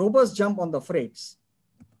witnessed a robust jump on the freights.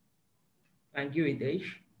 Thank you, Hitesh.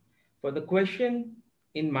 For the question,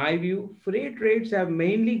 in my view, freight rates have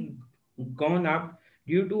mainly gone up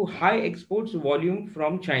due to high exports volume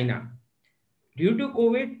from China. Due to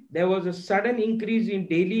COVID, there was a sudden increase in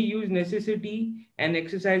daily use necessity and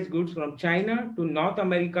exercise goods from China to North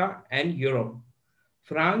America and Europe.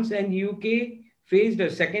 France and UK faced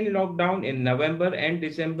a second lockdown in November and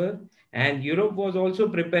December, and Europe was also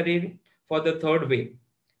preparing for the third wave.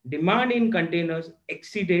 Demand in containers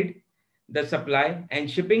exceeded the supply, and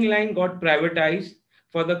shipping line got privatized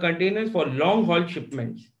for the containers for long haul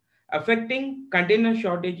shipments, affecting container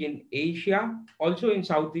shortage in Asia, also in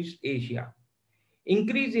Southeast Asia.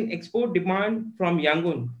 Increase in export demand from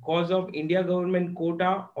Yangon cause of India government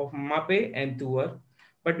quota of MAPE and Tuar.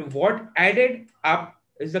 But what added up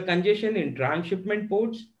is the congestion in transshipment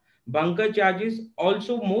ports, bunker charges.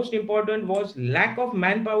 Also, most important was lack of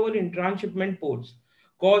manpower in transshipment ports,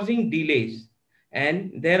 causing delays.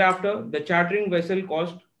 And thereafter, the chartering vessel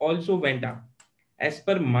cost also went up. As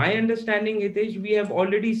per my understanding, Hitesh, we have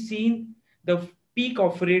already seen the peak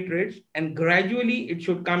of freight rates and gradually it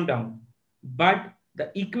should come down. But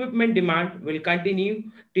the equipment demand will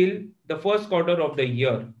continue till the first quarter of the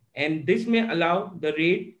year. And this may allow the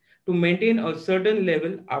rate to maintain a certain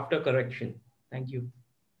level after correction. Thank you.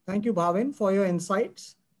 Thank you, Bhavin, for your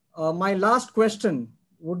insights. My last question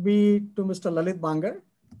would be to Mr. Lalit Bangar.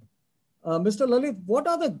 Mr. Lalit, what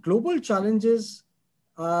are the global challenges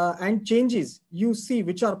and changes you see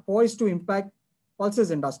which are poised to impact pulses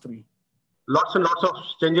industry? Lots and lots of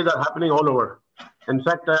changes are happening all over. In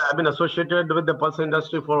fact, I've been associated with the pulse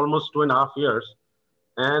industry for almost 2.5 years.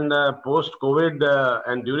 And post-COVID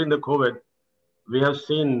and during the COVID, we have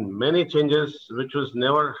seen many changes which was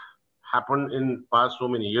never happened in past so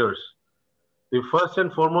many years. The first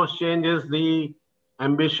and foremost change is the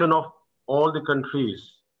ambition of all the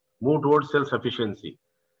countries move towards self-sufficiency.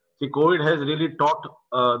 See, COVID has really taught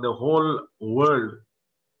the whole world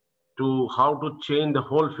to how to change the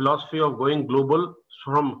whole philosophy of going global.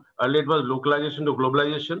 From earlier it was localization to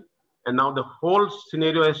globalization, and now the whole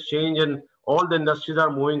scenario has changed and all the industries are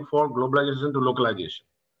moving for globalization to localization.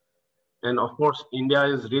 And of course, India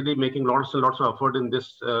is really making lots and lots of effort in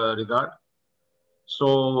this regard.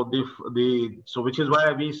 So which is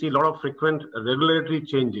why we see a lot of frequent regulatory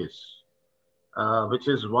changes. which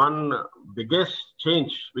is one biggest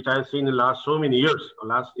change which I've seen in the last so many years.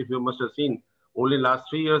 If you must have seen, only last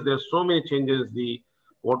 3 years, there's so many changes. The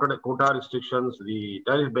quota restrictions, the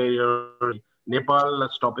tariff barrier, Nepal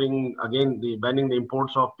stopping again, the banning the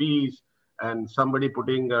imports of peas, and somebody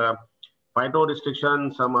putting phyto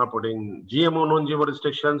restrictions, some are putting GMO, non-GMO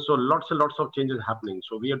restrictions. So lots and lots of changes happening.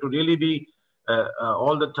 So we have to really be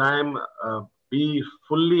all the time be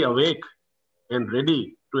fully awake and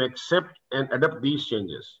ready to accept and adapt these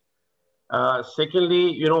changes.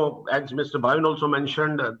 Secondly, as Mr. Bhavin also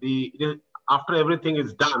mentioned, after everything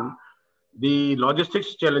is done, the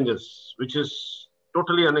logistics challenges, which is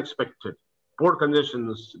totally unexpected, port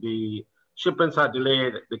congestions, the shipments are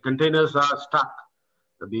delayed, the containers are stuck,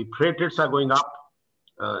 the freight rates are going up.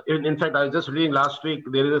 In fact, I was just reading last week,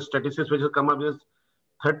 there is a statistics which has come up with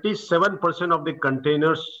 37% of the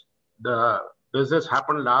containers, the business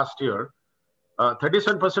happened last year.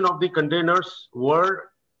 37% of the containers were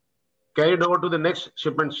carried over to the next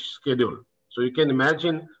shipment schedule. So you can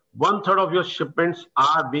imagine 1/3 of your shipments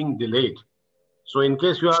are being delayed. So in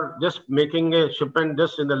case you are just making a shipment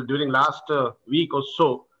just during last week or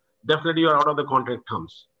so, definitely you are out of the contract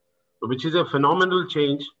terms, so which is a phenomenal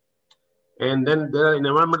change. And then there are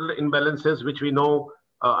environmental imbalances, which we know,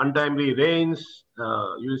 untimely rains,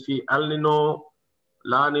 you see El Nino,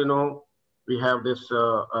 La Nino, we have this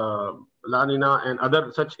La Nina and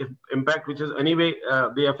other such impact, which is anyway,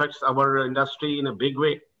 they affects our industry in a big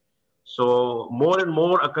way. So more and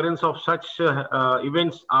more occurrence of such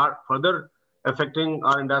events are further affecting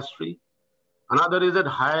our industry. Another is that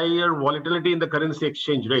higher volatility in the currency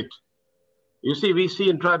exchange rate. You see, we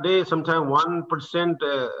see intraday sometimes 1%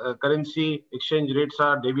 currency exchange rates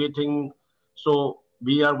are deviating. So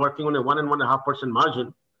we are working on a 1 and 1.5%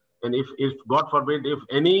 margin. And if God forbid, if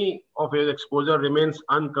any of your exposure remains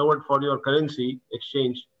uncovered for your currency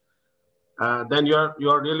exchange, then you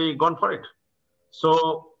are really gone for it.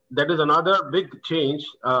 So that is another big change.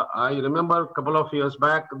 I remember a couple of years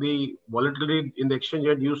back, the volatility in the exchange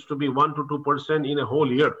rate used to be 1 to 2% in a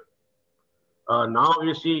whole year. Now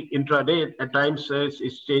you see intraday at times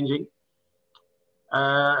it's changing.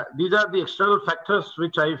 These are the external factors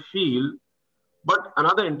which I feel. But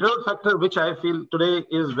another internal factor which I feel today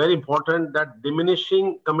is very important, that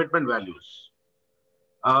diminishing commitment values.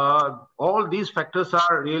 All these factors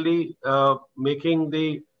are really making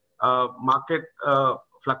the market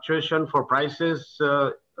fluctuation for prices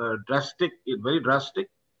drastic, very drastic,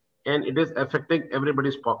 and it is affecting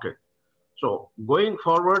everybody's pocket. So going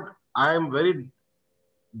forward, I am very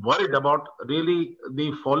worried about really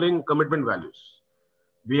the falling commitment values.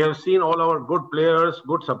 We have seen all our good players,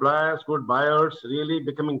 good suppliers, good buyers really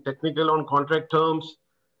becoming technical on contract terms.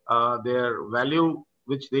 Their value,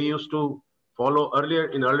 which they used to follow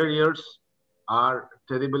in earlier years, are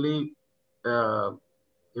terribly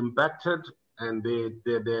impacted. And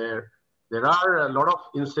there are a lot of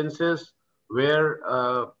instances where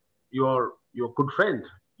your good friend,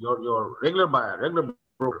 your regular buyer, regular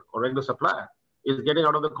broker, or regular supplier is getting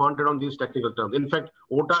out of the contract on these technical terms. In fact,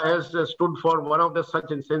 OTA has stood for one of the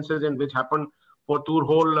such instances in which happened for Tour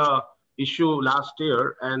whole issue last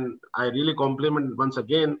year. And I really compliment once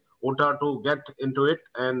again OTA to get into it,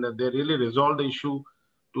 and they really resolved the issue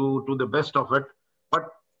to the best of it. But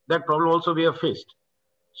that problem also we have faced.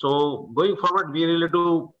 So going forward, we really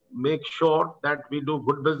do make sure that we do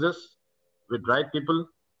good business with right people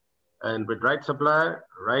and with right supplier,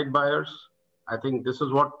 right buyers. I think this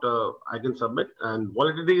is what I can submit, and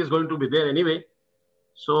volatility is going to be there anyway.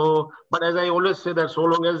 So, but as I always say, that so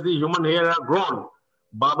long as the human hair are grown,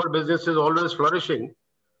 barber business is always flourishing.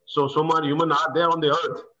 So more human are there on the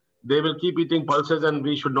earth. They will keep eating pulses, and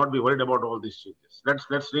we should not be worried about all these changes.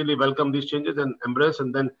 Let's really welcome these changes and embrace,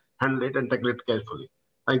 and then handle it and tackle it carefully.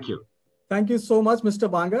 Thank you. Thank you so much, Mr.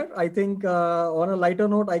 Bangar. I think on a lighter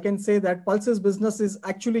note, I can say that Pulse's business is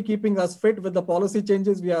actually keeping us fit with the policy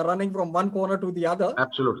changes. We are running from one corner to the other.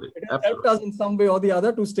 Absolutely. It has helped us in some way or the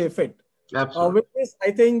other to stay fit. Absolutely. With this,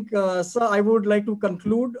 I think, sir, I would like to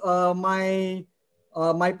conclude my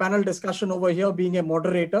panel discussion over here, being a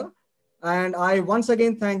moderator. And I once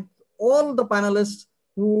again thank all the panelists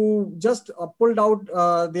who just pulled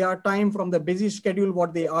out their time from the busy schedule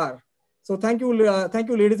what they are. So thank you,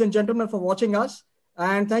 ladies and gentlemen, for watching us.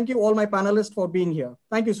 And thank you all my panelists for being here.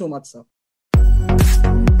 Thank you so much, sir.